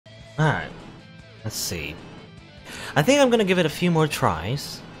Alright, let's see. I think I'm gonna give it a few more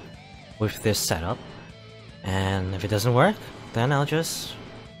tries with this setup, and if it doesn't work, then I'll just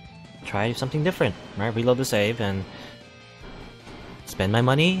try something different, right? Reload the save and spend my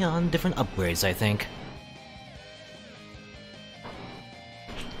money on different upgrades, I think.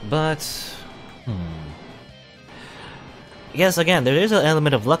 But, yes, again, there is an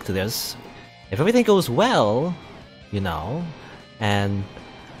element of luck to this. If everything goes well, you know, and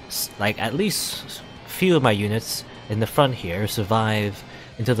like at least a few of my units in the front here survive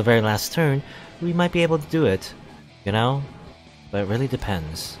until the very last turn, we might be able to do it, you know? But it really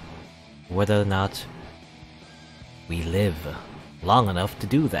depends whether or not we live long enough to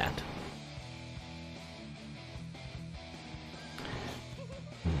do that.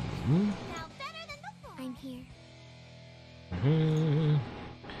 I'm here.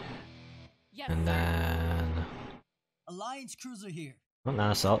 And then... Alliance cruiser here. Oh,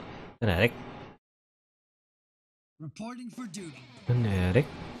 not assault. Kinetic. Reporting for duty. Kinetic.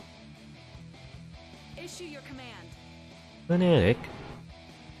 Issue your command. Kinetic.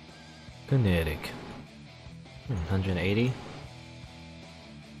 Kinetic. 180.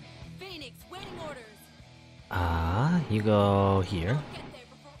 Phoenix, waiting orders. You go here. Get there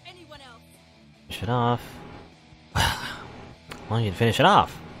before anyone else. Finish it off. Why don't you finish it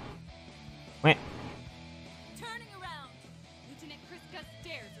off? Wait. Turning around. Lieutenant Kriska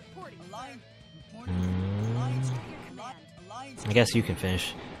Stairs reporting. Alliance reporting. Alliance Your command. Alliance I guess you can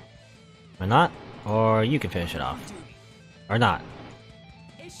finish. Or not. Or you can finish it off. Or not.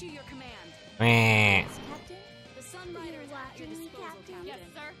 Issue your command. Meh. Captain, the Sunrider is at your disposal, Captain. Yes,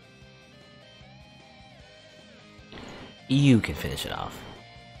 sir. You can finish it off.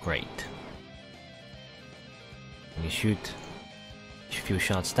 Great. You shoot a few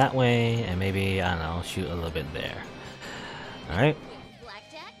shots that way, and maybe, I don't know, shoot a little bit there. Alright.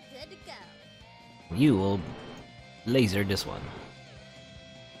 Blackjack, good to go. You will laser this one.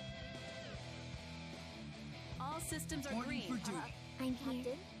 All systems are reporting green. for duty. I'm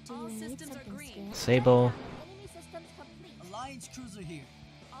here. Do All you need systems are something green. scared? Sable. Enemy systems complete. Alliance cruiser here.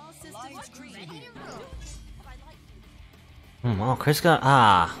 All systems Alliance are green. cruiser here. Oh, Chris got.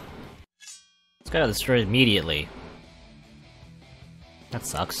 It's got destroyed immediately. That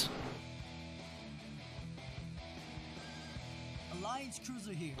sucks. Alliance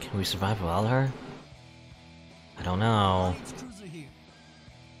cruiser here. Can we survive without her? I don't know. Alliance cruiser here.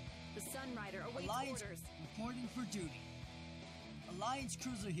 The Sunrider awaits Alliance orders. reporting for duty. Alliance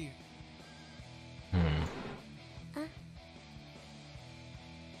cruiser here.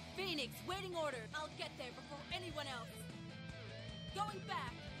 Phoenix, waiting orders. I'll get there before anyone else. Going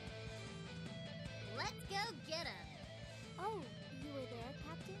back. Let's go get him. Oh, you were there,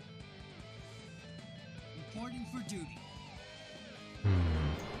 Captain? Reporting for duty.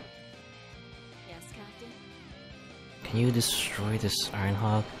 Yes, Captain. Can you destroy this Iron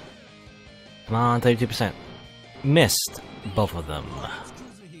Hog? Come on, 32%. Missed both of them. Alliance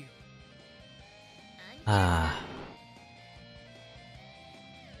cruiser here.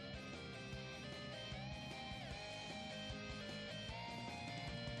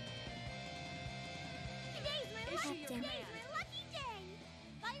 Issue your command. Lucky day.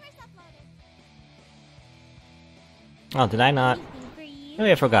 Virus uploaded. Oh, did I not? Anything for you?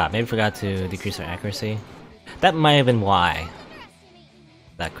 Maybe I forgot. Maybe I forgot to decrease our accuracy. That might have been why Underestimate me.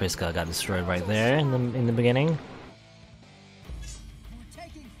 that Kriska got destroyed right there in the beginning. We're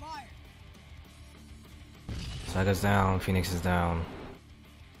taking fire. Saga's down. Phoenix is down.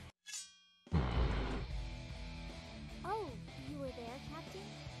 Oh, you were there, Captain?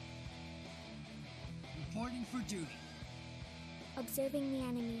 Reporting for duty. Observing the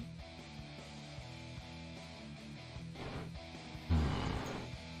enemy.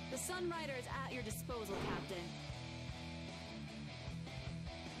 The Sunrider is at your disposal, Captain.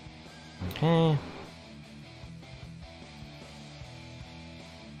 Okay.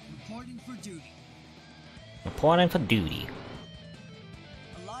 Reporting for duty. Reporting for duty.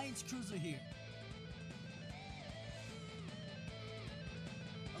 Alliance cruiser here.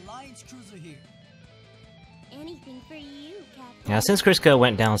 Alliance cruiser here. Anything for you, Captain. Yeah, since Kriska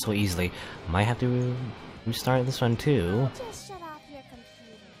went down so easily, might have to restart this one too. Just shut off your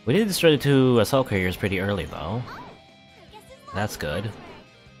computer. We did destroy the two assault carriers pretty early though. Oh, I guess it's That's good.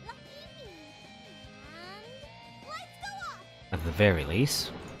 Lucky me. And let's go off. At the very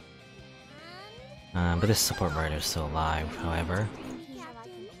least. And But this support rider is still alive, however.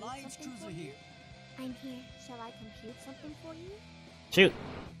 Captain, Alliance cruiser here. I'm here. Shall I compute something for you? Shoot!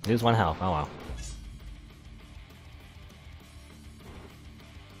 Lose one health, oh well.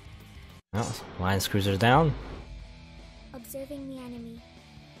 Oh, Alliance cruiser's down. Observing the enemy.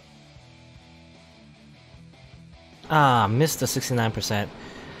 Ah, missed the 69%.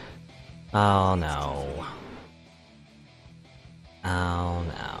 Oh no. Oh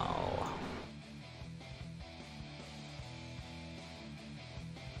no.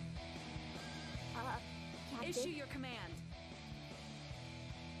 Issue Captain? your command.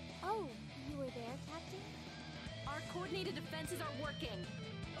 Oh, you were there, Captain? Our coordinated defenses are working.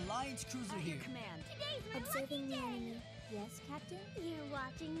 Alliance cruiser At here. your command. Today's my Observing the enemy. Yes, Captain? You're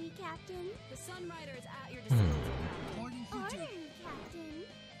watching me, Captain? The Sunrider is at your disposal. Reporting for Order duty. me, Captain.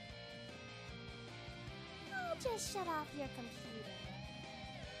 I'll just shut off your computer.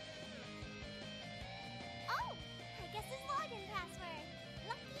 Oh, I guess his login password.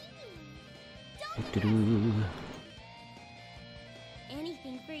 Lucky me. Don't get Doo-doo.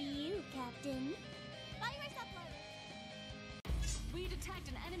 anything for you, Captain. Virus uploaded. We detect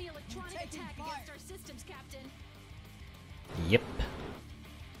an enemy electronic Taking attack fire. against our systems, Captain. Yep.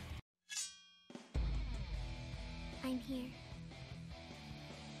 I'm here.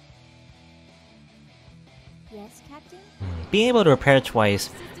 Yes, Captain? Being able to repair twice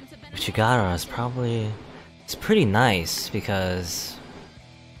Systems have been with Shigara is probably... It's pretty nice, because...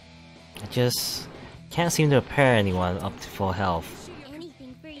 I just... can't seem to repair anyone up to full health.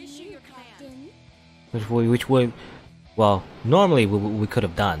 Anything for Issue you, your command. Captain. Which would... Well, normally we could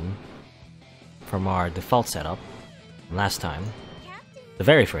have done from our default setup last time. Captain, The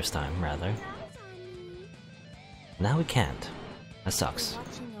very first time, rather. eyes on me. Now we can't. That sucks. You're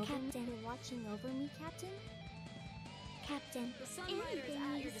watching over me, Captain? Captain, The Sunrider is anything at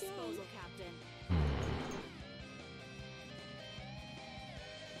you your say. disposal, Captain.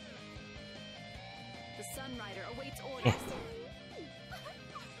 The Sunrider awaits orders. I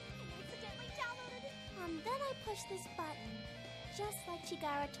accidentally downloaded. Then I pushed this button, just like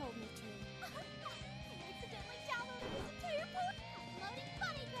Chigara told me to. I accidentally downloaded this entire port. Loading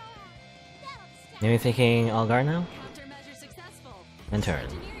Bunny Girl app. That'll distract Maybe thinking Algar now? Countermeasure successful. And turn.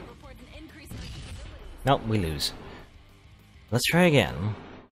 Engineering reports an increase in our capabilities. Nope, we lose. Let's try again.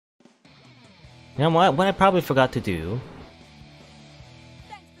 You know what I probably forgot to do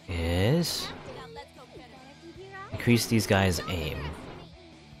is Now let's go get him. better keep your eyes increase these guys' aim.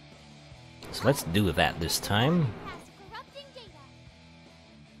 So let's do that this time. past corrupting data.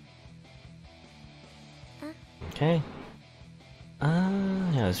 Okay.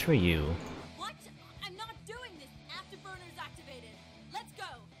 Yeah, it's for you. What? I'm not doing this. Afterburner's activated. Let's go.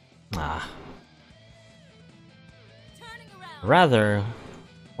 Ah. Turning around. Rather,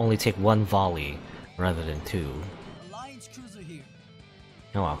 only take one volley rather than two. Alliance cruiser here.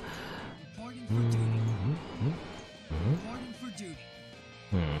 Oh well. Reporting for duty. Mm-hmm. Reporting for duty.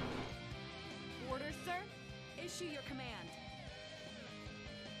 Orders, sir. Issue your command.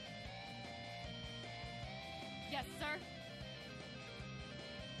 Yes, sir.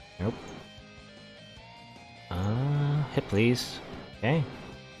 Nope. Hit please. Okay.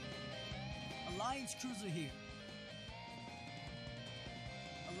 Alliance cruiser here.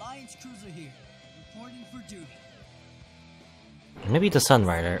 Alliance cruiser here. Reporting for duty. Maybe the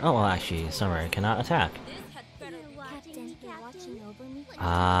Sunrider. Oh, well, actually, Sunrider cannot attack. This had better be Captain, you're watching over me.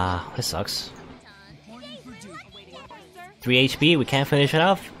 Ah, this sucks. Reporting for duty. awaiting orders, sir. 3 HP, we can't finish it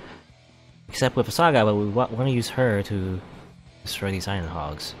off. Except with Saga, but we want to use her to destroy these Iron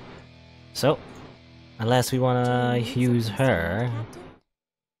Hogs. So, unless we want to use her, Captain?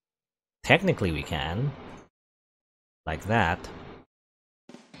 technically we can. Like that.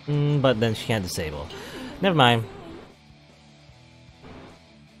 But then she can't disable. Never mind.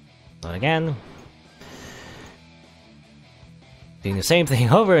 But again, doing the same thing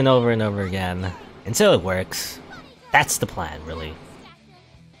over and over and over again until it works. That's the plan, really.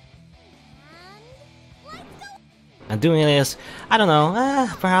 And doing this, I don't know,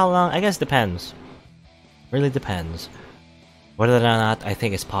 for how long? I guess depends. Really depends. Whether or not I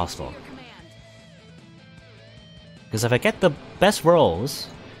think it's possible. Your command. Because if I get the best rolls,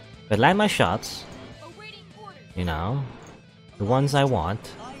 if I land my shots, Awaiting orders. you know, the ones I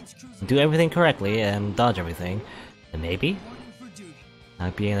want, Alliance cruiser. do everything correctly and dodge everything, then maybe Reporting for duty.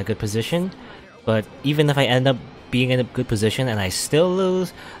 I'd be in a good position. But even if I end up being in a good position and I still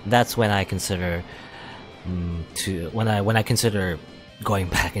lose, that's when I consider when I consider going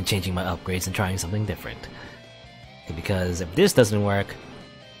back and changing my upgrades and trying something different. Because if this doesn't work,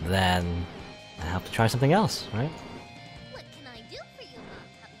 then I have to try something else, right? What can I do for you,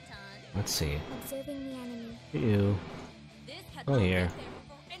 Capitan? Let's see. Observing the enemy. You. This had Oh, not here. been there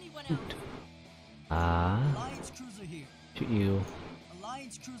before anyone else. Alliance cruiser here. To you.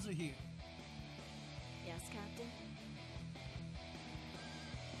 Alliance cruiser here. Yes, Captain.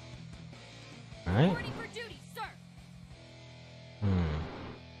 Alright. Reporting for duty, sir.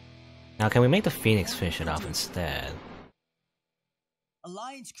 Now, can we make the Phoenix finish it off instead?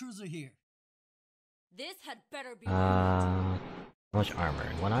 Alliance cruiser here. This had better be. How much armor?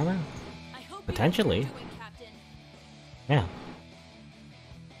 1 armor? I hope potentially. You know what you're doing, Captain. Yeah.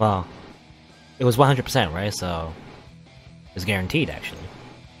 Well, it was 100%, right? So it's guaranteed, actually.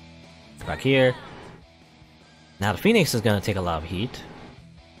 Back here. Now the Phoenix is gonna take a lot of heat,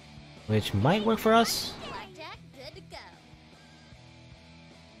 which might work for us. Blackjack, good to go.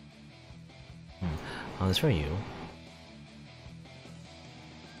 Oh, that's for you.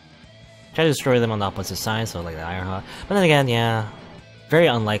 Try to destroy them on the opposite side, so like the Iron Hog. But then again, yeah, very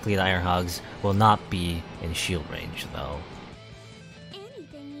unlikely the Iron Hogs will not be in shield range, though.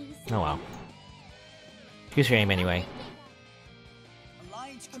 Anything you say. Oh well. Use your aim anyway.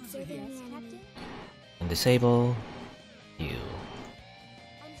 Alliance cruiser Observing here. the enemy. And disable you.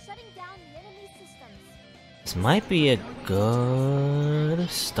 I'm shutting down the enemy systems. This might be a good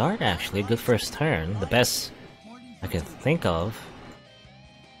start, actually. A good first turn. The best Reporting I for can think of.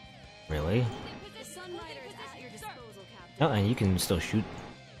 Really? The Sunrider is at your disposal, Captain. Oh, and you can still shoot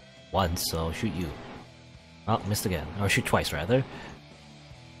once, so I'll shoot you. Oh, missed again. Or shoot twice, rather.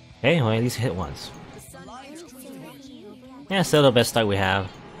 Okay, well, at least hit once. The Sunrider Alliance will cruiser protect here. you. Yeah, still the best start we have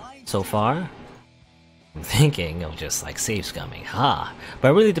Alliance so far. I'm thinking of just like save scumming, ha! But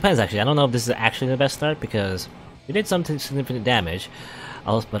it really depends actually. I don't know if this is actually the best start because we did some significant damage,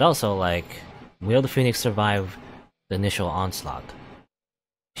 but also like, will the Phoenix survive the initial onslaught?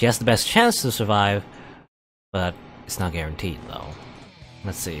 She has the best chance to survive, but it's not guaranteed though.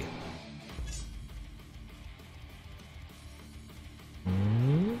 Let's see.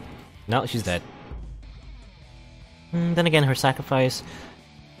 No, she's dead. Then again, her sacrifice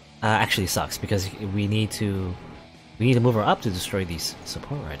actually sucks because we need to move her up to destroy these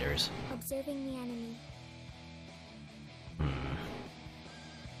support riders. Observing the enemy.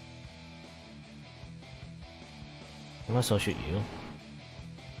 I must also shoot you.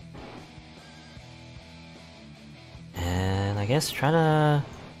 And I guess try to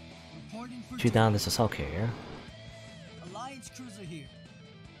reporting for shoot down this assault carrier. Alliance cruiser here.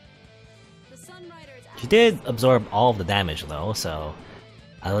 The Sunrider is at She did absorb all of the damage though, so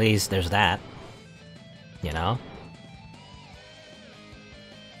at least there's that. You know?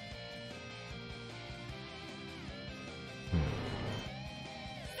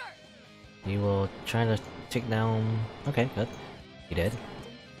 You will try to take down... Okay, good. You did.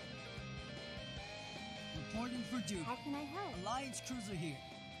 Reporting for duty. How can I help? Alliance cruiser here.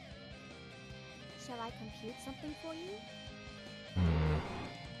 Shall I compute something for you?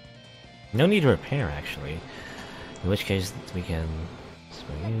 No need to repair, actually. In which case, we can...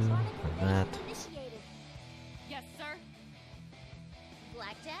 Spray you, like that. Initiated. Yes, sir.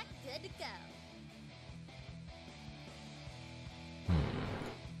 Blackjack, good to go.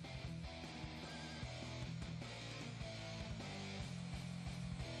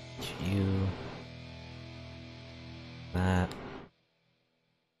 You... That...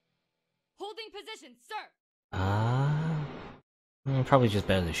 Holding position, sir. Probably just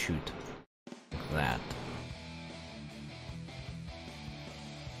better to shoot. Like that.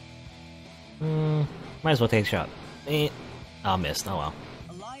 Might as well take a shot. Oh, missed. Oh well.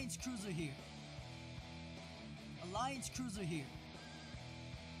 Alliance cruiser here. Alliance cruiser here.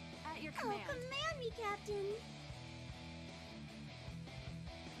 At your Oh, command. command me, Captain.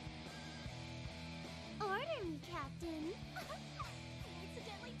 Order me, Captain. I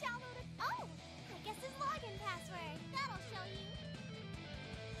accidentally downloaded. Oh, I guess his login password. That'll show you.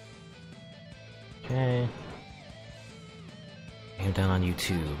 Okay. Aim down on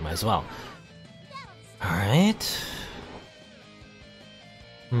YouTube. Might as well. Alright.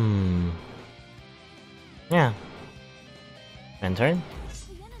 Yeah. End turn?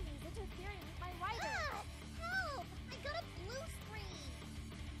 The enemy's interfering with my rider. Help! I got a blue screen.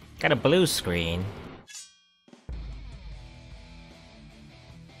 Got a blue screen.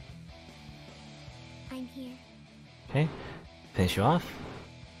 I'm here. Okay. Finish you off.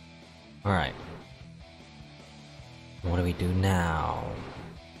 Alright. What do we do now?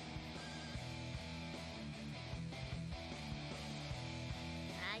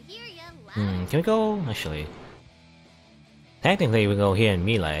 I hear ya loud. Can we go? Actually. Technically, we go here in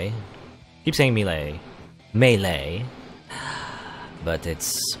melee. Keep saying melee. Melee. But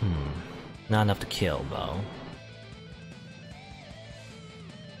it's, not enough to kill, though.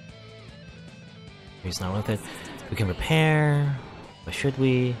 It's not worth it. We can repair. But should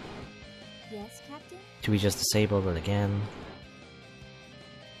we? Yes, Captain? Should we just disable it again?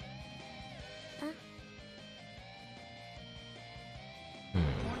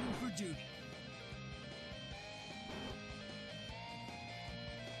 Reporting for duty.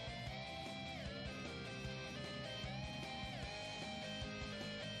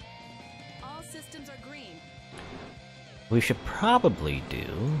 systems are green. We should probably do...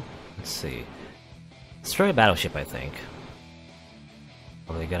 Let's see. Destroy a battleship, I think.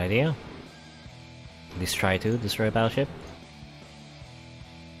 Probably a good idea. At least try to destroy a battleship.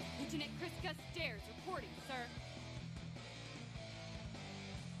 Lieutenant Kriska Stairs reporting, sir.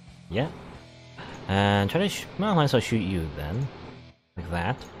 Yeah. And try to well, might as well shoot you then. Like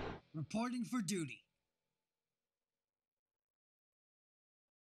that. Reporting for duty.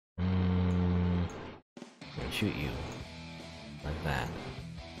 Shoot you. Like that.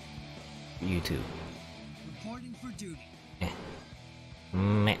 You too. Reporting for duty.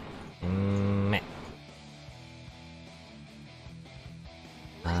 Meh. Meh.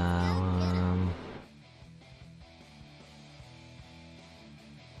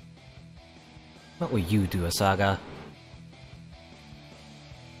 What will you do, Asaga?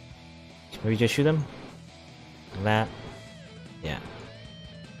 Maybe just shoot him? Like that? Yeah.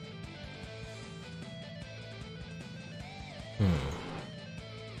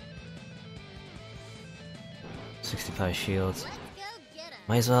 65 shields.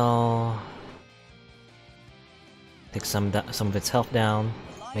 Might as well take some of its health down,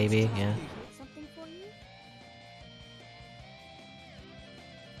 maybe. Yeah. Something for you?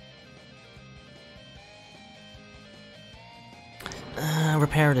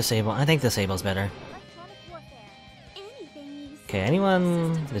 Repair or disable. I think disable's better. Electronic warfare. Anything you Okay,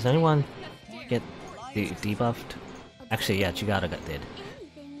 anyone... Does anyone get debuffed? Actually, yeah, Chigara did.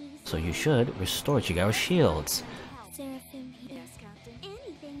 Anything you So you should restore Chigara's shields. Seraphim here. Yes, Captain.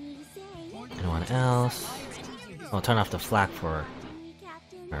 Anything you say. Anyone else? I'll turn off the flak for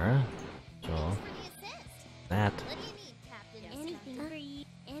Captain. her. So, that. Anything for you.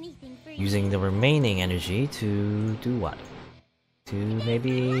 Anything for you. Using the remaining energy to do what? To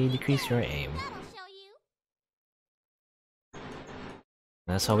maybe decrease your aim. That'll show you.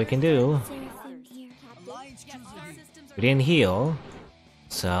 That's all we can do. Seraphim here, Captain. Alliance cruiser here. Systems We didn't heal,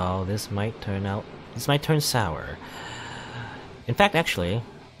 so this might turn sour. In fact, actually,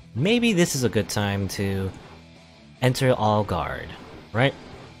 maybe this is a good time to enter all guard, right?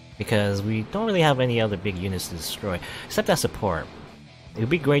 Because we don't really have any other big units to destroy, except that support. It would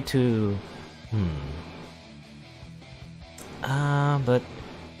be great to... but...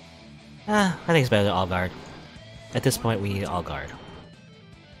 I think it's better to all guard. At this point, we need all guard.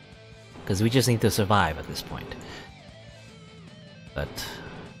 Because we just need to survive at this point. But,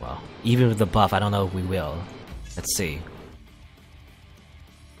 well, even with the buff, I don't know if we will. Let's see.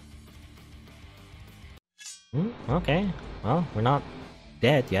 Okay. Well, we're not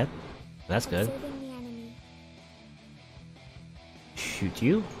dead yet. That's good. Observing the enemy. Shoot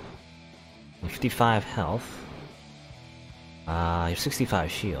you. 55 health. You have 65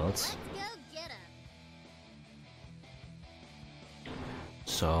 shields.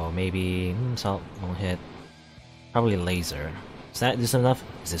 So maybe assault won't hit. Probably laser. Is this enough?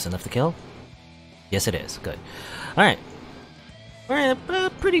 Is this enough to kill? Yes, it is. Good. All right. We're in a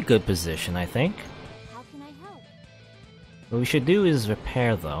pretty good position, I think. How can I help? What we should do is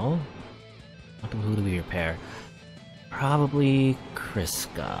repair, though. Who do we repair? Probably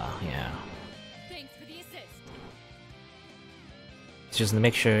Kriska. Yeah. Thanks for the assist. It's just to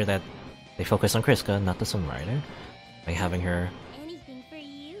make sure that they focus on Kriska, not the Sunrider, by having her Anything for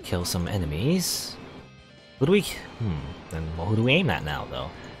you. kill some enemies. Who do we... Then well, who do we aim at now, though?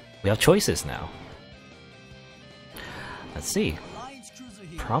 We have choices now. Let's see. Alliance cruiser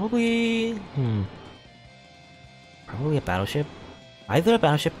here. Probably... Probably a battleship. Either a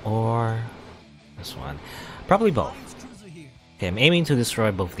battleship or... this one. Probably both. Alliance cruiser here. Okay, I'm aiming to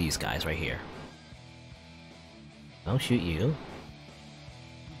destroy both these guys right here. Don't shoot you.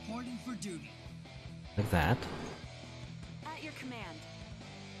 Reporting for duty. Like that. At your command.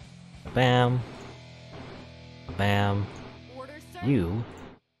 Bam. Bam. Order, sir. You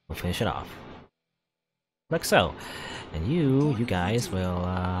will finish it off. Like so. And you guys will,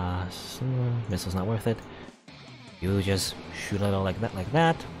 missile's not worth it. You just shoot it all like that.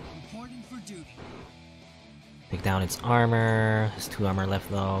 Reporting for duty. Take down its armor. There's 2 armor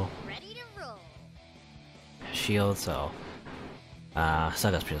left though. Ready to roll. Shield, so...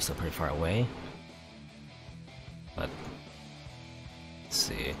 Saga's still pretty far away. But... let's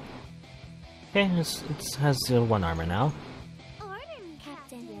see. Okay, it has 1 armor now. Order,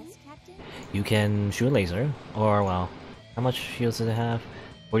 Captain. Yes, Captain. You can shoot a laser, or well, how much shields does it have?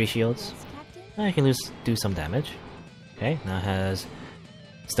 40 shields? Yes, Captain. You can do some damage. Okay, now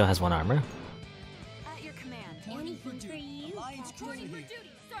still has 1 armor. At your command. Reporting for Anything for duty. you, Alliance Captain. cruiser here. Duty,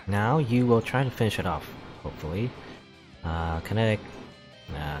 sir. Now you will try to finish it off, hopefully. Kinetic...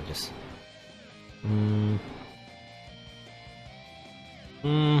 Nah, just...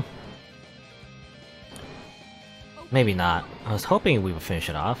 Maybe not. I was hoping we would finish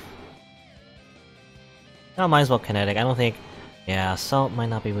it off. No, might as well kinetic. I don't think... Yeah, Assault might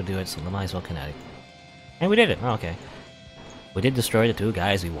not be able to do it, so might as well kinetic. And we did it! Oh, okay. We did destroy the two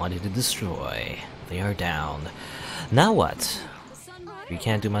guys we wanted to destroy. They are down. Now what? We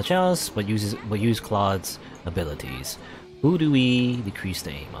can't do much else, but use Claude's abilities. Who do we decrease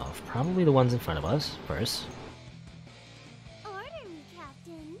the aim of? Probably the ones in front of us, first. Order me,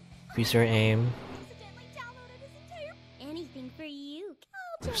 Captain. Increase your aim. Accidentally downloaded his entire... Anything for you.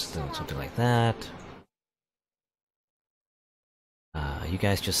 Just something like that. You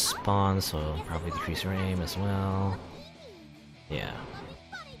guys just spawn, so probably decrease your aim as well. Yeah.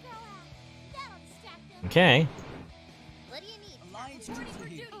 Okay. What do you need? Alliance cruiser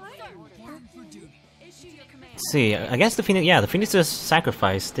here. Reporting for duty. Let's see, I guess the Phoenix, yeah, the Phoenix's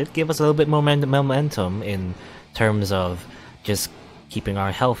sacrifice did give us a little bit more momentum in terms of just keeping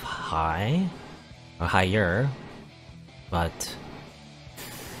our health high, or higher. But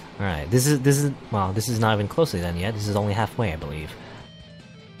alright, this is well, this is not even closely done yet. This is only halfway, I believe.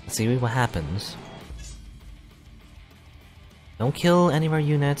 Let's see what happens. Don't kill any of our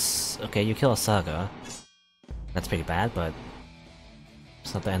units. Okay, you kill a Saga. That's pretty bad, but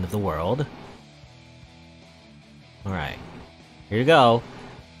it's not the end of the world. Alright. Here you go.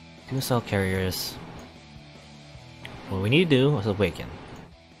 2 assault carriers. What we need to do is awaken.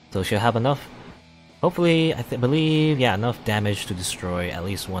 So she'll have enough... Hopefully, I believe, yeah, enough damage to destroy at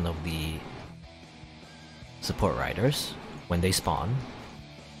least one of the support riders when they spawn.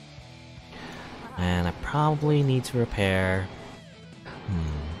 And I probably need to repair...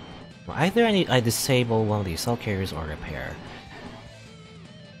 Well, either I disable one of the assault carriers or repair.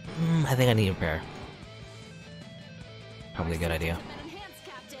 I think I need repair. Probably a good idea.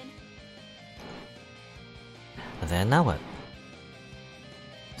 And then now what?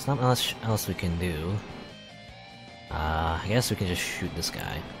 There's not much else we can do. I guess we can just shoot this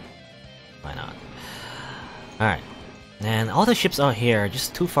guy. Why not? Alright. And all the ships out here are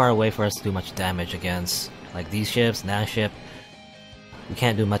just too far away for us to do much damage against. Like these ships, that ship. We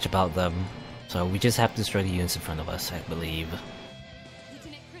can't do much about them. So we just have to destroy the units in front of us, I believe.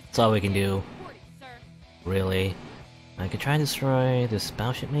 That's all we can do. Really. I could try and destroy this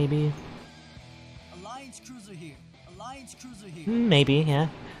battleship, maybe? Alliance cruiser here. Alliance cruiser here. Maybe, yeah.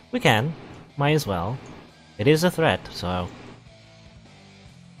 We can. Might as well. It is a threat, so...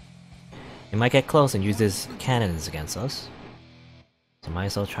 It might get close and use his cannons against us. So might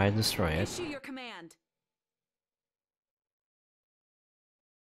as well try to destroy it. Issue your command.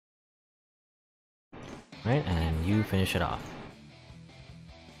 Right, and you finish it off.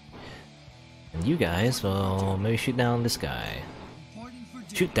 And you guys will maybe shoot down this guy. Reporting for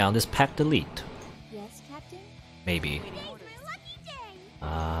duty. Shoot down this packed elite. Yes, Captain? Maybe. Today's my lucky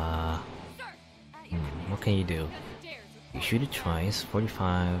day! What can you do? You shoot it twice,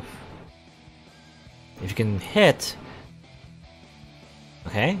 45. If you can hit...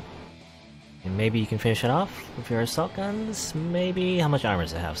 Okay. And maybe you can finish it off with your assault guns? Maybe? How much armor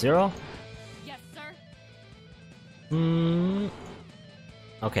does it have? 0? Yes, sir.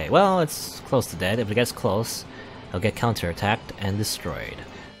 Okay, well, it's close to dead. If it gets close, it'll get counterattacked and destroyed.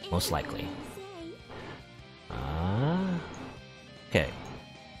 Most likely. Okay.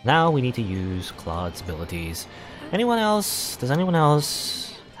 Now we need to use Claude's abilities. Anyone else? Does anyone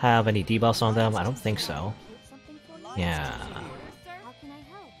else have any debuffs on them? I don't think so. Yeah. How can I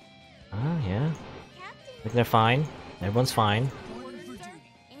help? Yeah. Captain? I think they're fine. Everyone's fine. Reporting for duty.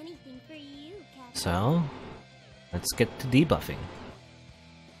 Anything for you, Captain. So, let's get to debuffing.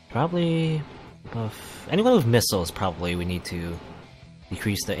 Probably buff anyone with missiles. Probably we need to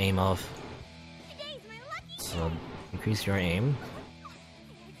decrease the aim of. Today's my lucky day! So increase your aim.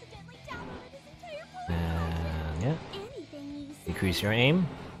 I accidentally downloaded his entire program. And yeah, Anything you say. decrease your aim. And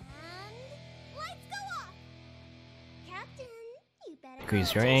lights go off! Captain, you better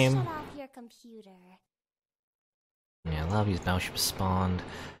Decrease go your just aim. shut off your computer. Yeah, a lot of these battleships spawned.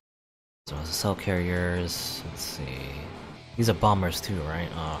 So as assault carriers. Let's see. These are bombers too, right?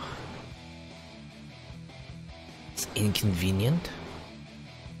 Oh. It's inconvenient.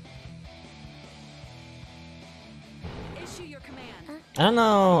 Issue your command. I don't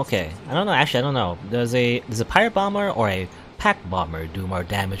know. Okay, I don't know. Actually, I don't know. Does a pirate bomber or a pack bomber do more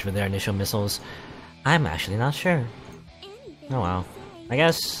damage with their initial missiles? I'm actually not sure. Anything Oh well. you I say.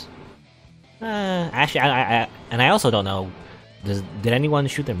 guess. Actually, I also don't know. Did anyone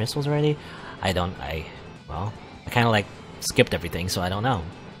shoot their missiles already? Well, I kind of like skipped everything, so I don't know.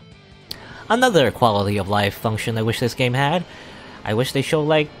 Another quality of life function I wish this game had. I wish they showed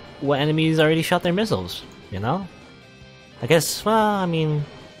like what enemies already shot their missiles. You know? I guess. Well, I mean,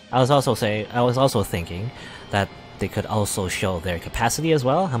 I was also thinking that they could also show their capacity as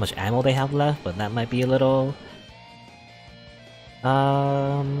well, how much ammo they have left, but that might be a little...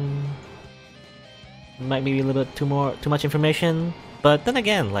 might be a little bit too much information. But then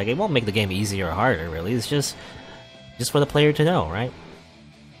again, like, it won't make the game easier or harder, really. It's just for the player to know, right?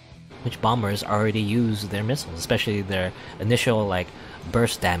 Which bombers already use their missiles, especially their initial, like,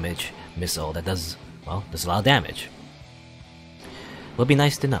 burst damage missile that does a lot of damage. Would be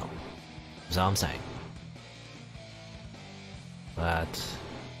nice to know, is all I'm saying. But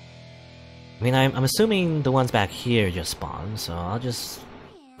I mean, I'm assuming the ones back here just spawn, so I'll just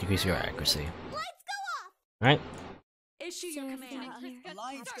decrease your accuracy. Right? Issue your command.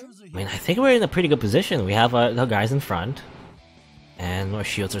 Alliance cruiser I here. mean, I think we're in a pretty good position. We have the guys in front, and our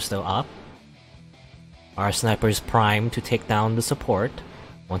shields are still up. Our sniper's primed to take down the support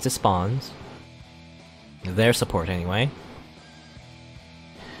once it spawns. Their support, anyway.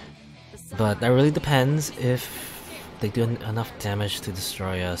 But that really depends if they do enough damage to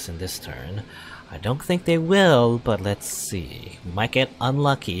destroy us in this turn. I don't think they will, but let's see. We might get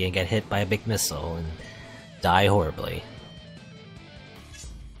unlucky and get hit by a big missile and die horribly.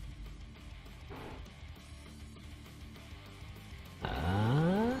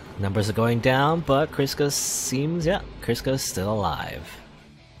 Numbers are going down, but Kriska's seems, yeah, Kriska's still alive.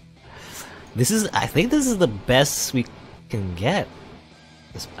 I think this is the best we can get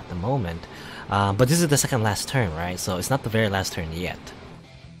at the moment. But this is the second last turn, right? So it's not the very last turn yet.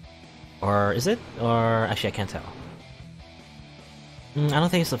 Or is it? Or actually, I can't tell. I don't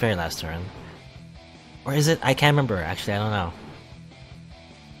think it's the very last turn. Or is it? I can't remember. Actually, I don't know.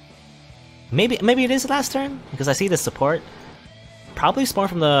 Maybe it is the last turn because I see the support probably spawned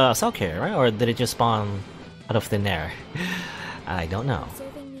from the cell carrier, right? Or did it just spawn out of thin air? I don't know.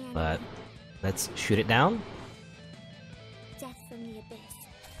 But let's shoot it down. Death from the abyss.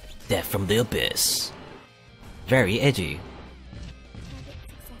 Death from the abyss. Very edgy. Target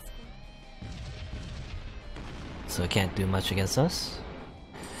successful. So it can't do much against us.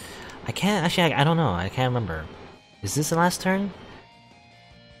 I can't actually. I don't know. I can't remember. Is this the last turn?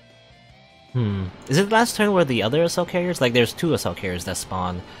 Is it the last turn where the other assault carriers? Like, there's two assault carriers that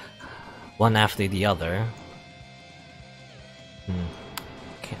spawn, one after the other.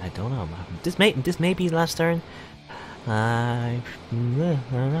 Okay, I don't know. This may be the last turn. I don't know.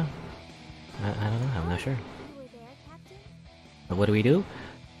 I don't know. I'm not sure. You were there, Captain? But what do?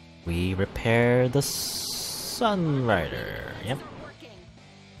 We repair the Sunrider. Yep.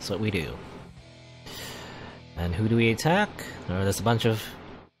 That's what we do. And who do we attack? Oh, there's a bunch of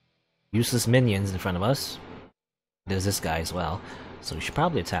useless minions in front of us. There's this guy as well. So we should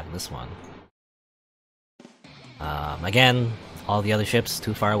probably attack this one. Again, all the other ships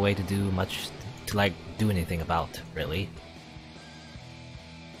too far away to do much, to do anything about, really.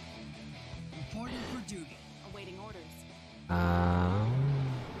 Reporting for duty. Awaiting orders.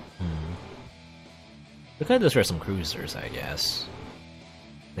 We could destroy some cruisers, I guess.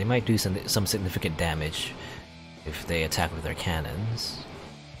 They might do some significant damage if they attack with their cannons.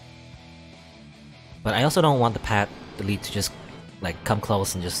 But I also don't want the elite to just come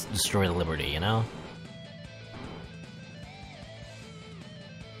close and just destroy the Liberty, you know?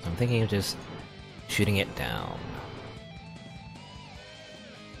 I'm thinking of just shooting it down.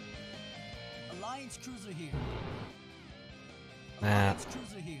 Alliance cruiser here. That. Alliance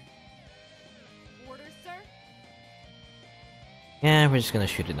cruiser here. Orders, sir? Yeah, we're just gonna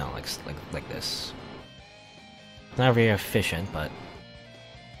shoot it down like this. Not very efficient, but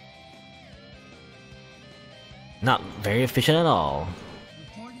not very efficient at all.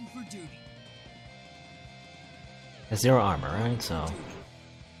 Reporting for duty. Has 0 armor, right? So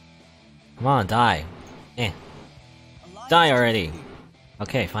come on, die. Alliance Die cruiser already. here.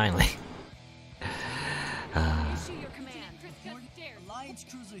 Okay, finally. Issue your command. Stairs. Alliance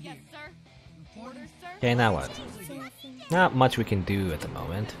cruiser here. Yes, sir. Reporting. Orders, sir? Okay, now what? Cruiser So here. nothing. Not much we can do at the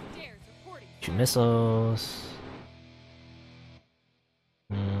moment. Stairs. Reporting. Shoot missiles.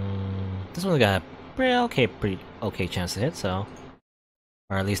 This one's got a pretty okay chance to hit, so,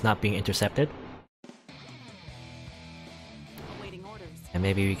 or at least not being intercepted. Awaiting orders. And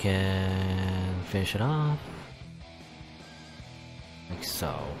maybe we can finish it off. Like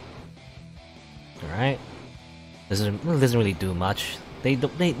so. Alright. Doesn't really do much.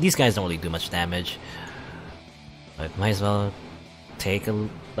 These guys don't really do much damage. But might as well take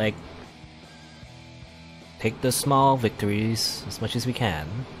take the small victories as much as we can.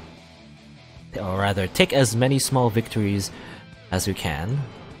 Or rather, take as many small victories as we can.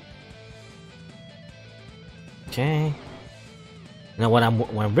 Okay. Now what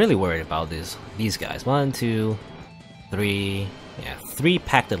I'm really worried about is these guys. 1, 2, 3. Yeah, 3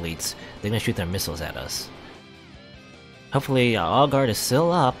 packed elites. They're gonna shoot their missiles at us. Hopefully, all guard is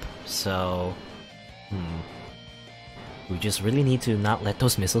still up, so... We just really need to not let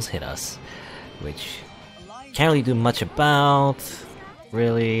those missiles hit us. Which... can't really do much about...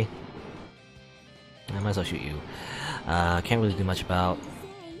 really... I might as well shoot you. Can't really do much about...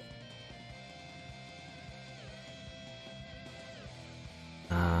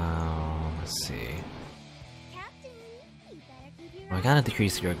 let's see... Captain, you better keep your Well, I gotta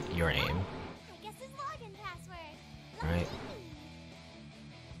decrease your aim. I guess his login password. Right.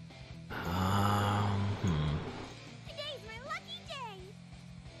 Today's my lucky day.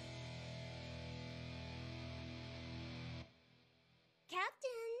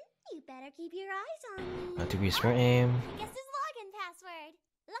 Captain, you better keep your eyes on me. Decrease your aim. I guess his login password.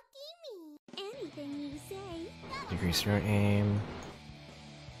 Lucky me. Anything you say. Decrease your aim.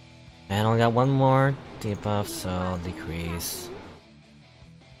 And I only got one more debuff, so I'll decrease.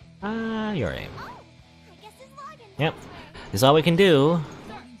 Your aim. Oh, I guess his login Yep. This is all we can do.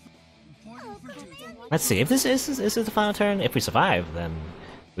 Oh, Captain. Let's see, if this is the final turn, if we survive, then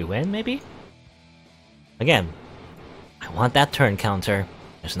we win, maybe? Again, I want that turn counter.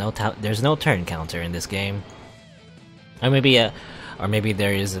 There's no turn counter in this game. Or maybe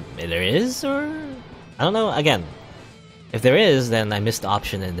there is, or... I don't know, again. If there is, then I missed the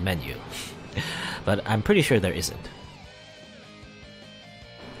option in the menu. But I'm pretty sure there isn't.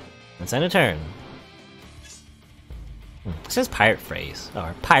 Let's end a turn. It says pirate phase,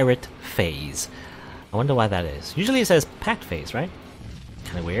 or pirate phase. I wonder why that is. Usually it says pact phase, right?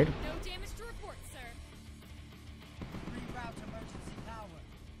 Kinda weird. No damage to report, sir. Reroute emergency power.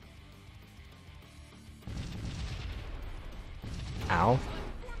 Ow.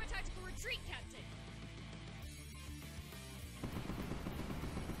 Perform a tactical retreat, Captain.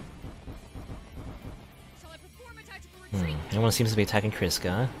 Shall I perform a tactical retreat? Everyone seems to be attacking Kriska.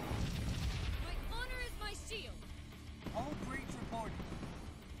 My honor is my shield. All breach reported.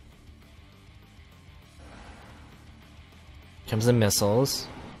 Comes the missiles.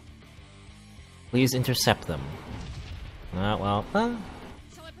 Please intercept them. Well, Shall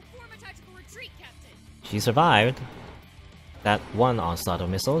I perform a tactical retreat, Captain? she survived. That one onslaught of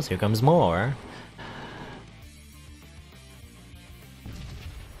missiles. Here comes more.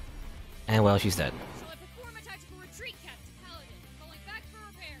 And well, she's dead. Shall I perform a tactical retreat, Captain? Paladin, falling back for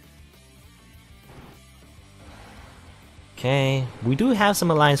repairs. Okay, we do have some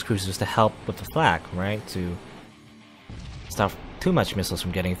Alliance cruisers to help with the flak, right? To stop too much missiles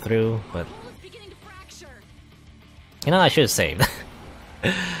from getting through, but... Hull is beginning to fracture. You know, I should have saved.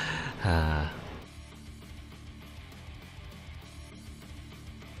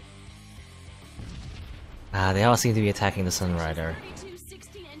 They all seem to be attacking the Sunrider. 32,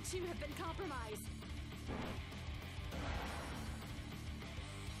 16, and 2 have been compromised.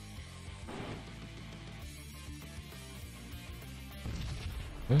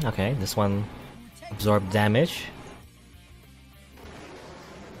 Okay, this one absorbed damage.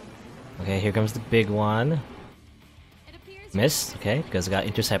 Okay, here comes the big one. It appears Missed, okay, because it got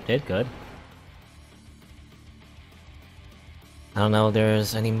intercepted, good. I don't know if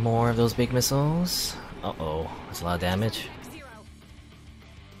there's any more of those big missiles. Uh-oh, that's a lot of damage. 0.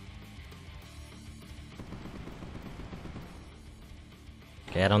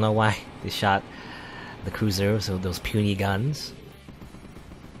 Okay, I don't know why they shot the cruiser, so those puny guns.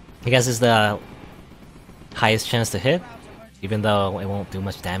 I guess it's the highest chance to hit, even though it won't do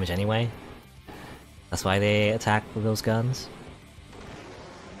much damage anyway. That's why they attack with those guns.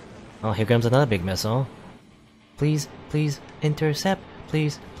 Oh, here comes another big missile. Please, please, intercept.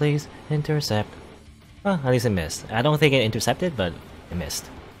 Please, please, intercept. Well, at least it missed. I don't think it intercepted, but it missed.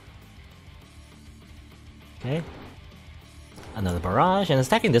 Okay. Another barrage, and it's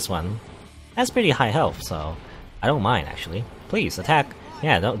attacking this one. That's pretty high health, so I don't mind, actually. Please, attack.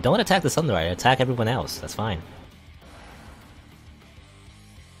 Yeah, don't attack the Sunrider, attack everyone else. That's fine.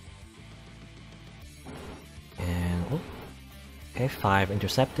 And, oh. Okay, 5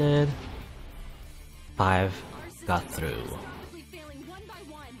 intercepted. 5 got through. Rapidly failing one by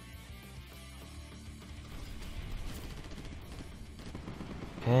one.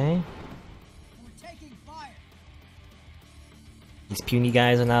 Okay. We're taking fire. These puny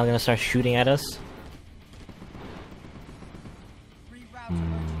guys are now gonna start shooting at us. Reroute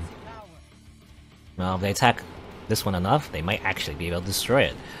emergency power. Well, if they attack this one enough, they might actually be able to destroy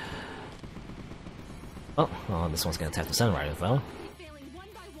it. Oh, well, this one's gonna attack the Sunrider, though. Rapidly failing one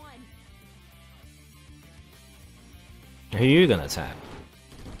by one. Who are you gonna attack?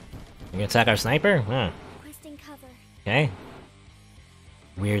 You gonna attack our sniper? Huh. Requesting cover. Okay.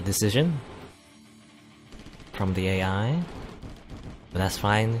 Weird decision from the AI. But that's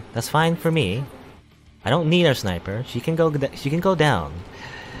fine. That's fine for me. I don't need our sniper. She can go. She can go down.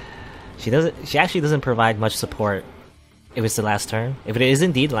 She doesn't. She actually doesn't provide much support. If it's the last turn, if it is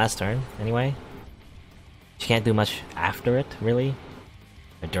indeed the last turn, anyway. She can't do much after it, really,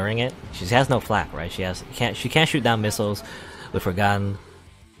 or during it. She has no flak, right? She can't shoot down missiles with her gun,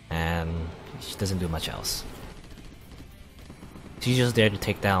 and she doesn't do much else. She's just there to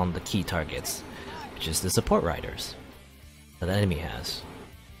take down the key targets, which is the support riders that the enemy has,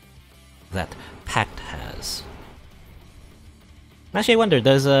 that Pact has. Actually, I wonder,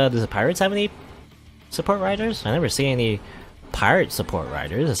 does the pirates have any support riders? I never see any pirate support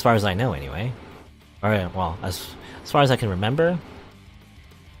riders, as far as I know, anyway. Or well, as far as I can remember.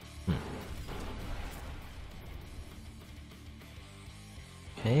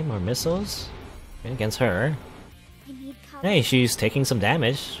 Okay, more missiles against her. Hey, she's taking some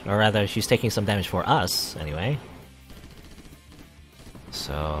damage, or rather, she's taking some damage for us, anyway.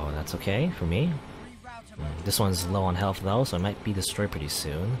 So that's okay for me. This one's low on health though, so it might be destroyed pretty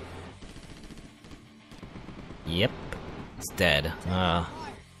soon. Yep, it's dead.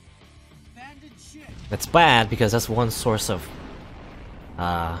 That's bad because that's one source of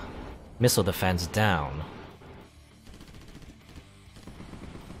missile defense down.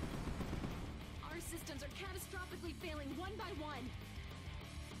 Our systems are catastrophically failing one by one.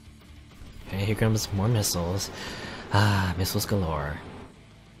 Okay, here comes more missiles. Missiles galore.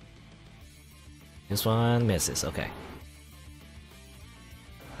 This one misses, okay.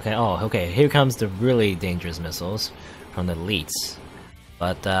 Okay, oh, okay, here comes the really dangerous missiles from the elites.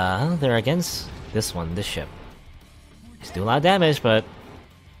 But, they're against this one, this ship. It's doing a lot of damage, but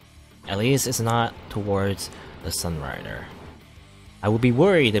at least it's not towards the Sunrider. I would be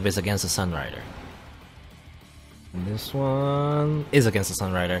worried if it's against the Sunrider. And this one is against the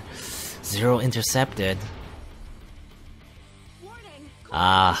Sunrider. 0 intercepted.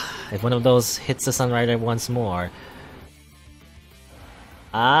 If one of those hits the Sunrider once more.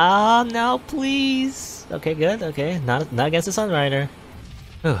 No, please! Okay, good, okay. Not against the Sunrider.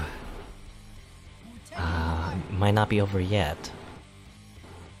 Whew. Might not be over yet.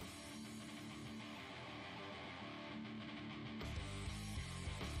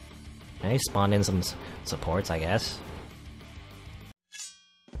 Okay, spawn in some supports, I guess.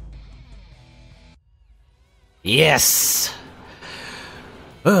 Yes!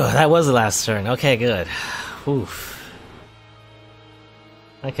 Oh, that was the last turn. Okay, good. Oof.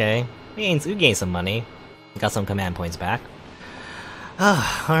 Okay, we gained some money. Got some command points back.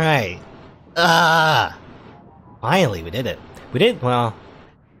 Alright. Finally, we did it. We did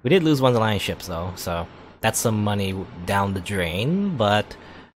lose one alliance ships though, so that's some money down the drain, but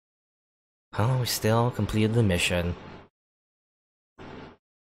we still completed the mission.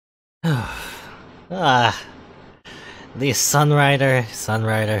 The Sunrider.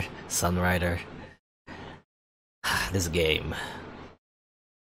 This game.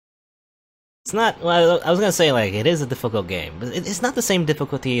 It's not, well, I was gonna say, like, it is a difficult game, but it's not the same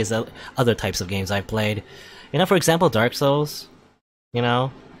difficulty as other types of games I've played. You know, for example, Dark Souls. You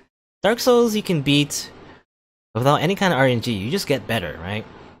know? Dark Souls you can beat without any kind of RNG, you just get better, right?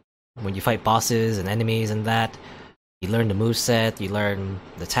 When you fight bosses and enemies and that, you learn the moveset, you learn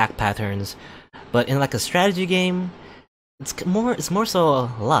the attack patterns. But in like a strategy game, it's more so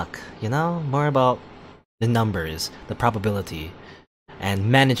luck, you know? More about the numbers, the probability,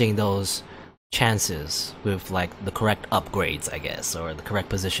 and managing those chances with like the correct upgrades, I guess, or the correct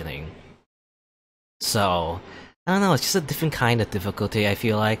positioning. So, I don't know, it's just a different kind of difficulty, I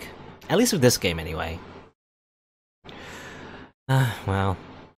feel like. At least with this game, anyway. Well.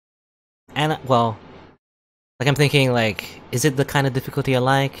 And, well, like I'm thinking, like, is it the kind of difficulty I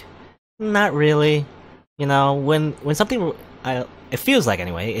like? Not really. You know, when something, it feels like,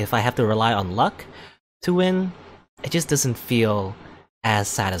 anyway, if I have to rely on luck to win, it just doesn't feel as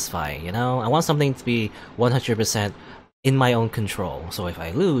satisfying, you know? I want something to be 100% in my own control, so if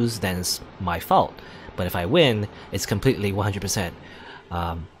I lose, then it's my fault. But if I win, it's completely 100%,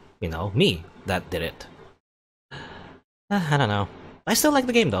 you know, me that did it. I don't know. I still like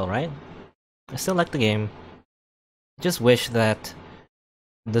the game though, right? I still like the game. Just wish that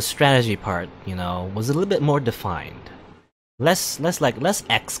the strategy part, you know, was a little bit more defined. Less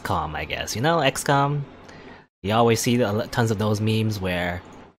XCOM, I guess. You know, XCOM? You always see tons of those memes where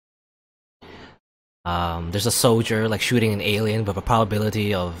there's a soldier like shooting an alien with a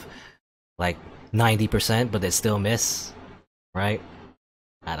probability of like 90%, but they still miss, right?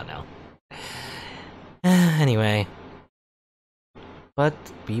 I don't know. Anyway, but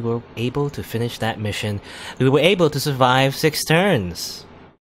we were able to finish that mission. We were able to survive 6 turns.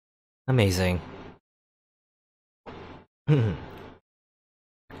 Amazing.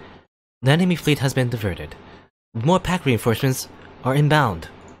 The enemy fleet has been diverted. More pack reinforcements are inbound.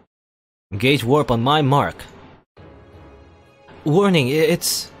 Engage warp on my mark. Warning,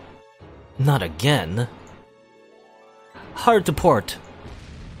 it's... Not again. Hard to port.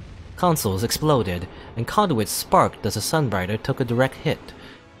 Consoles exploded, and conduits sparked as the Sunrider took a direct hit.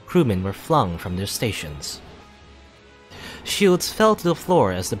 Crewmen were flung from their stations. Shields fell to the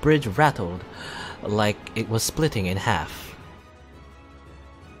floor as the bridge rattled, like it was splitting in half.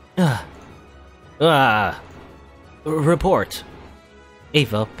 Report.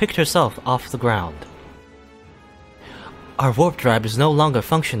 Ava picked herself off the ground. Our warp drive is no longer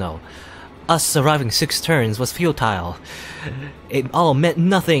functional. Us surviving 6 turns was futile. It all meant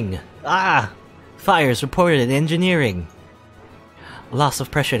nothing. Fires reported in engineering. Loss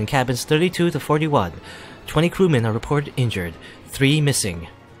of pressure in cabins 32 to 41. 20 crewmen are reported injured. 3 missing.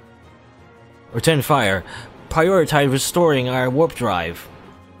 Return fire. Prioritize restoring our warp drive.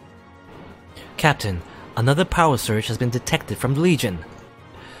 Captain, another power surge has been detected from the Legion.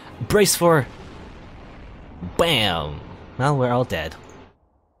 Brace for... Bam! Well, we're all dead.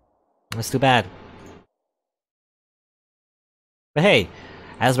 That's too bad. But hey,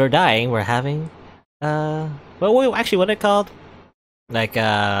 as we're dying, we're having... well, actually, what are they called? Like,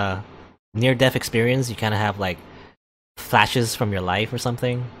 near-death experience. You kind of have, like, flashes from your life or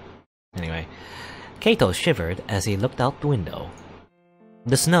something. Anyway, Kaito shivered as he looked out the window.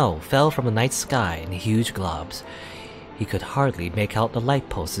 The snow fell from the night sky in huge globs. He could hardly make out the light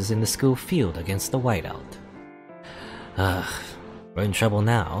posts in the school field against the whiteout. We're in trouble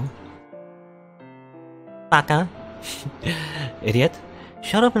now. Baka! Idiot.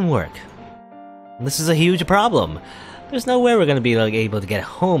 Shut up and work. This is a huge problem. There's no way we're gonna be able to get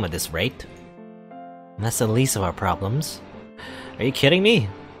home at this rate. And that's the least of our problems. Are you kidding me?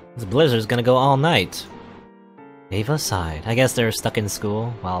 This blizzard's gonna go all night. Ava sighed. I guess they're stuck in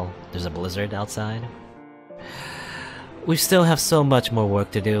school while there's a blizzard outside. We still have so much more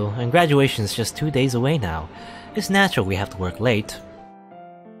work to do, and graduation's just 2 days away now. It's natural we have to work late.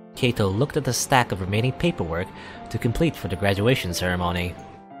 Kaito looked at the stack of remaining paperwork to complete for the graduation ceremony.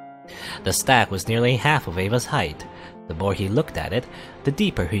 The stack was nearly half of Ava's height. The more he looked at it, the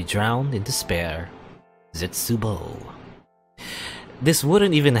deeper he drowned in despair. Zetsubo. This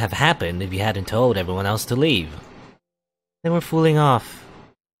wouldn't even have happened if he hadn't told everyone else to leave. They were fooling off.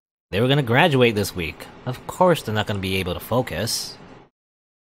 They were gonna graduate this week. Of course they're not gonna be able to focus.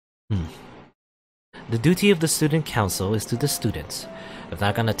 The duty of the student council is to the students. If they're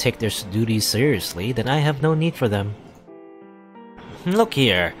not gonna take their duties seriously, then I have no need for them. Look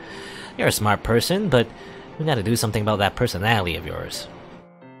here. You're a smart person, but we gotta do something about that personality of yours.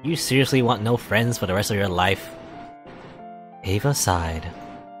 You seriously want no friends for the rest of your life? Ava sighed.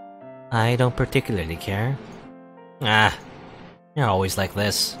 I don't particularly care. You're always like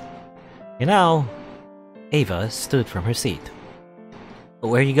this. You know... Ava stood from her seat.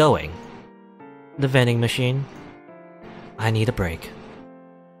 Where are you going? The vending machine. I need a break.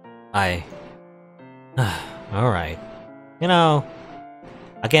 Alright. You know...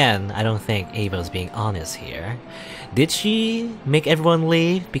 Again, I don't think Ava's being honest here. Did she make everyone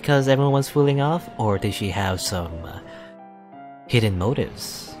leave because everyone was fooling off? Or did she have some... hidden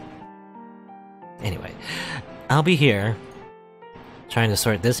motives? Anyway, I'll be here, trying to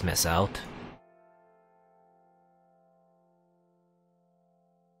sort this mess out.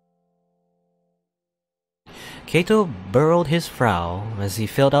 Kaito burrowed his frown as he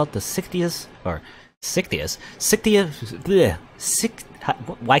filled out the 60th,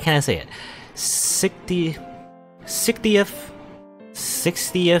 why can't I say it? 60th,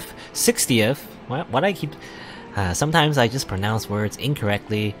 what I keep... sometimes I just pronounce words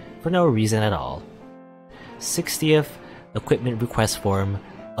incorrectly for no reason at all. 60th equipment request form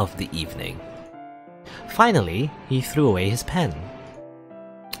of the evening. Finally, he threw away his pen.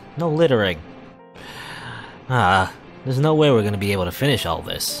 No littering. There's no way we're gonna be able to finish all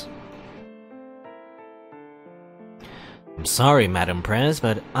this. I'm sorry, Madam Prez,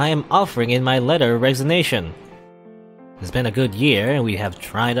 but I am offering in my letter of resignation. It's been a good year, and we have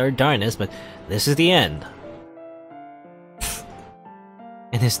tried our darnest, but this is the end.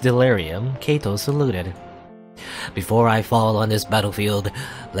 In his delirium, Kaito saluted. Before I fall on this battlefield,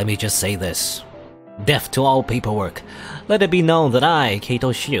 let me just say this. Death to all paperwork. Let it be known that I,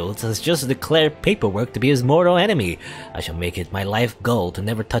 Kaito Shields, has just declared paperwork to be his mortal enemy. I shall make it my life goal to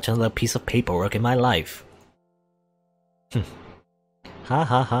never touch another piece of paperwork in my life. Ha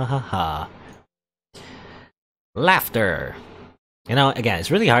ha ha ha ha. Laughter. You know, again,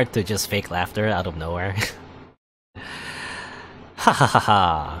 it's really hard to just fake laughter out of nowhere. Ha ha ha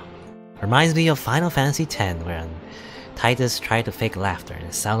ha. Reminds me of Final Fantasy X, when Titus tried to fake laughter, and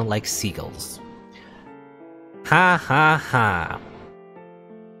it sounded like seagulls. Ha ha ha.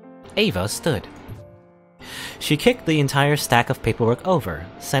 Ava stood. She kicked the entire stack of paperwork over,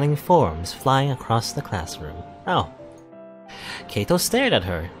 sending forms flying across the classroom. Oh. Kaito stared at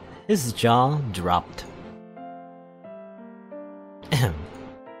her. His jaw dropped. Ahem.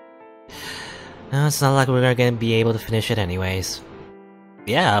 It's not like we're gonna be able to finish it anyways.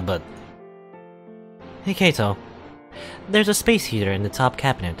 Yeah, but... Hey Kaito. There's a space heater in the top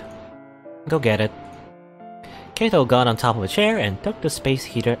cabinet. Go get it. Kaito got on top of a chair and took the space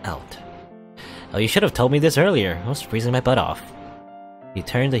heater out. Oh, you should have told me this earlier. I was freezing my butt off. He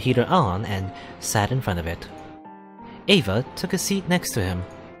turned the heater on and sat in front of it. Ava took a seat next to him.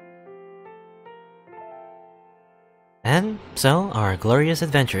 And so our glorious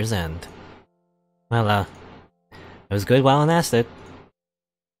adventures end. Well, it was good while it lasted.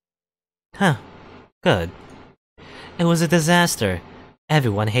 Huh. Good. It was a disaster.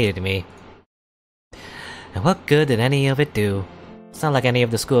 Everyone hated me. And what good did any of it do? It's not like any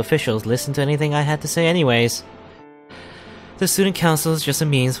of the school officials listened to anything I had to say anyways. The student council is just a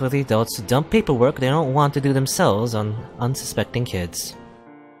means for the adults to dump paperwork they don't want to do themselves on unsuspecting kids.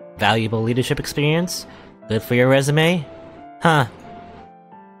 Valuable leadership experience? Good for your resume? Huh.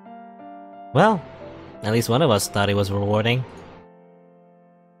 Well, at least one of us thought it was rewarding.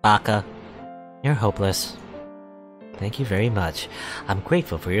 Baka, you're hopeless. Thank you very much. I'm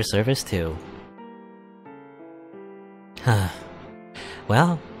grateful for your service too. Huh.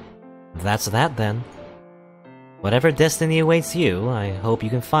 Well, that's that then. Whatever destiny awaits you, I hope you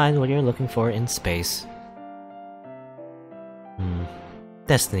can find what you're looking for in space.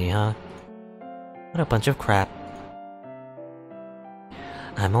 Destiny, huh? What a bunch of crap.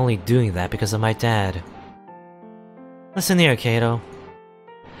 I'm only doing that because of my dad. Listen here, Kato.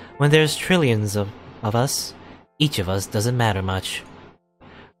 When there's trillions of us, each of us doesn't matter much.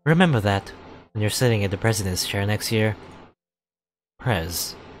 Remember that when you're sitting in the president's chair next year.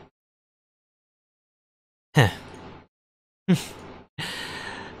 Prez. Heh.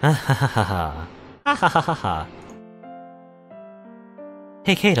 Ha ha ha ha ha. Ha ha ha ha ha.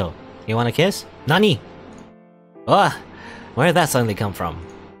 Hey Kato, you want a kiss? Nani? Oh, where did that suddenly come from?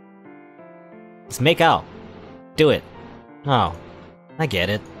 Let's make out. Do it. Oh, I get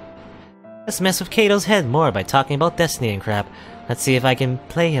it. Let's mess with Kato's head more by talking about destiny and crap. Let's see if I can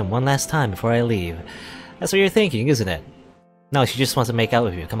play him one last time before I leave. That's what you're thinking, isn't it? No, she just wants to make out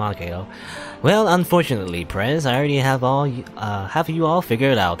with you. Come on, Kato. Well, unfortunately, Prez, I already have you all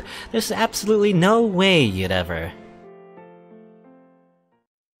figured out. There's absolutely no way you'd ever.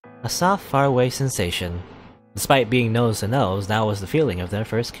 A soft, faraway sensation. Despite being nose to nose, that was the feeling of their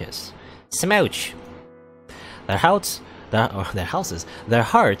first kiss. Smooch! Their hearts, their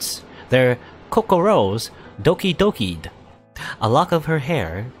kokoros doki dokied. A lock of her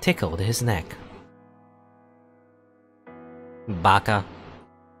hair tickled his neck. Baka.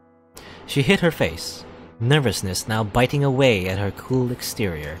 She hid her face, nervousness now biting away at her cool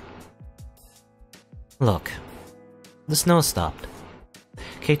exterior. Look. The snow stopped.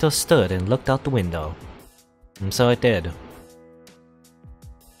 Kato stood and looked out the window. And so it did.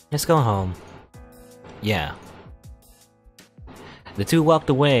 Let's go home. Yeah. The two walked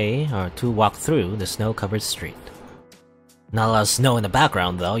through the snow-covered street. Not a lot of snow in the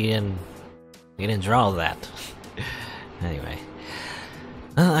background, though. You didn't draw that. Anyway.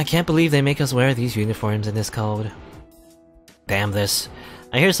 I can't believe they make us wear these uniforms in this cold. Damn this.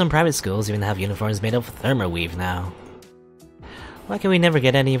 I hear some private schools even have uniforms made of thermoweave now. Why can we never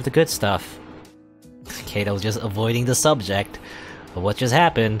get any of the good stuff? Kato's just avoiding the subject of what just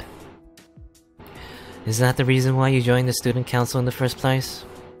happened. Is that the reason why you joined the student council in the first place?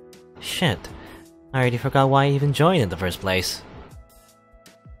 Shit. I already forgot why I even joined in the first place.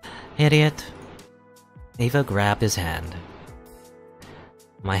 Idiot. Ava grabbed his hand.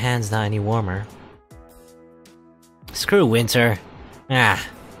 My hand's not any warmer. Screw winter. Ah.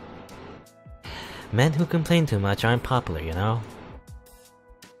 Men who complain too much aren't popular, you know?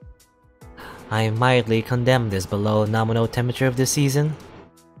 I mildly condemn this below nominal temperature of this season.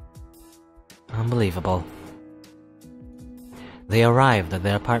 Unbelievable. They arrived at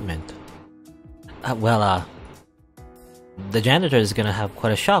their apartment. The janitor is gonna have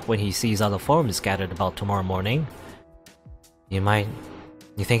quite a shock when he sees all the forms scattered about tomorrow morning. You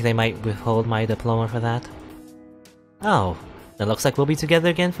think they might withhold my diploma for that? Oh, that looks like we'll be together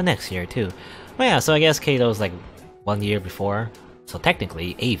again for next year too. Well, yeah, so I guess Kato's like 1 year before. So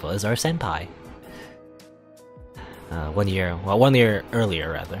technically, Ava is our senpai. 1 year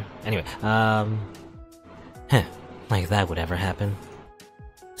earlier rather. Anyway, like that would ever happen.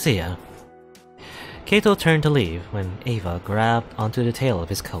 See ya. Kaito turned to leave when Ava grabbed onto the tail of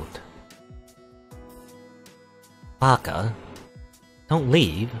his coat. Baka, don't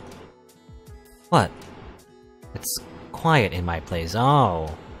leave. What? It's quiet in my place.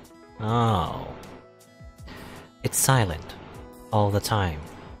 Oh. It's silent. All the time.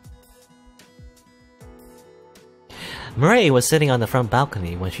 Mireille was sitting on the front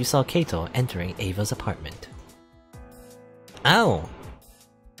balcony when she saw Kaito entering Ava's apartment. Oh.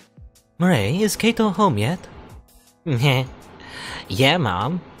 Mireille, is Kaito home yet? Yeah,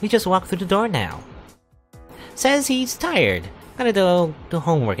 Mom. He just walked through the door now. Says he's tired. Gotta do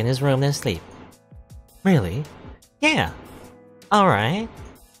homework in his room and sleep. Really? Yeah. Alright.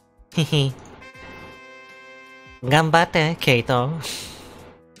 Hehe. Ganbatte, Kaito.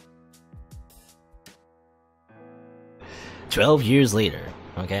 12 years later,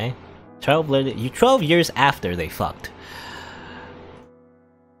 okay? 12 years after they fucked.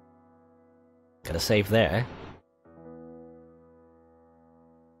 Gotta save there.